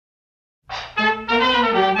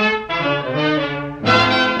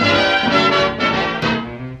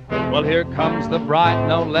Here comes the bride,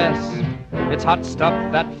 no less. It's hot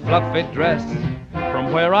stuff, that fluffy dress.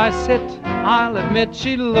 From where I sit, I'll admit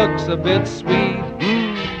she looks a bit sweet.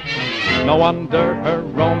 No wonder her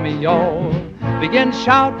Romeo begins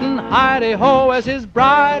shouting Hidy-ho as his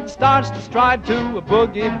bride starts to stride to a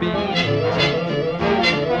boogie beat.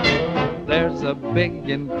 There's a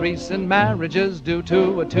big increase in marriages due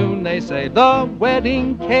to a tune they say. The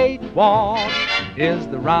wedding cakewalk is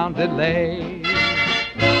the roundelay.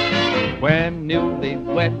 When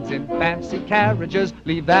newlyweds in fancy carriages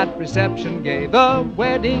leave that reception gay, the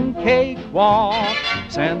wedding cakewalk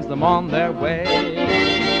sends them on their way.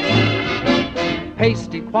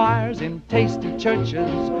 Pasty choirs in tasty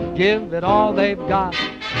churches give it all they've got.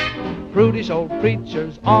 Prudish old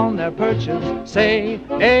preachers on their perches say,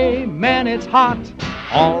 amen, it's hot.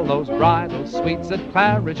 All those bridal suites at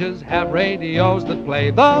Claridge's have radios that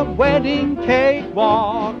play the wedding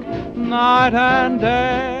cakewalk night and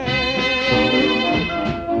day.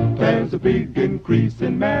 There's a big increase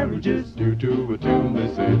in marriages due to a tune they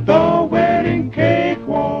say. The wedding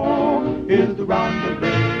cakewalk is the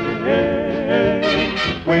roundelay.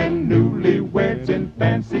 When newlyweds in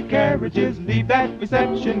fancy carriages leave that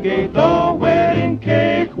reception gay, the wedding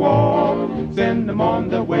cakewalk send them on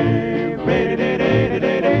their way.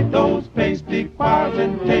 Those pasty choirs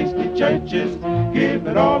and tasty churches give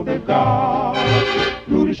it all they've got.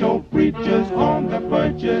 Prudish old preachers on their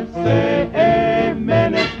perches say,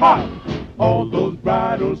 amen, it's hot. All those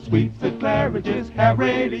bridal suites at Claridge's have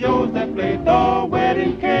radios that play the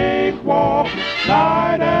wedding cakewalk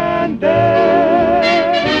night and day.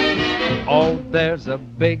 Oh, there's a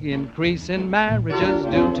big increase in marriages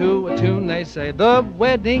due to a tune they say. The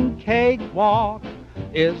wedding cakewalk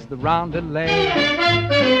is the roundelay.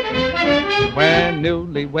 When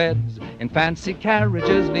newlyweds in fancy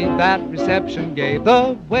carriages leave that reception gay,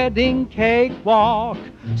 the wedding cakewalk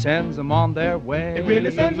sends them on their way. It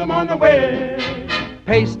really sends them on their way.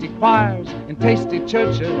 Pasty choirs in tasty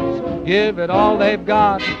churches give it all they've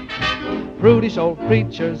got. Prudish old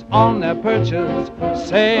preachers on their perches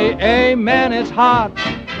say, amen, it's hot.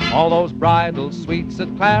 All those bridal suites at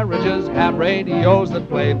Claridge's have radios that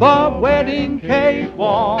play the wedding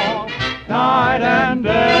cakewalk night and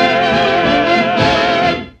day.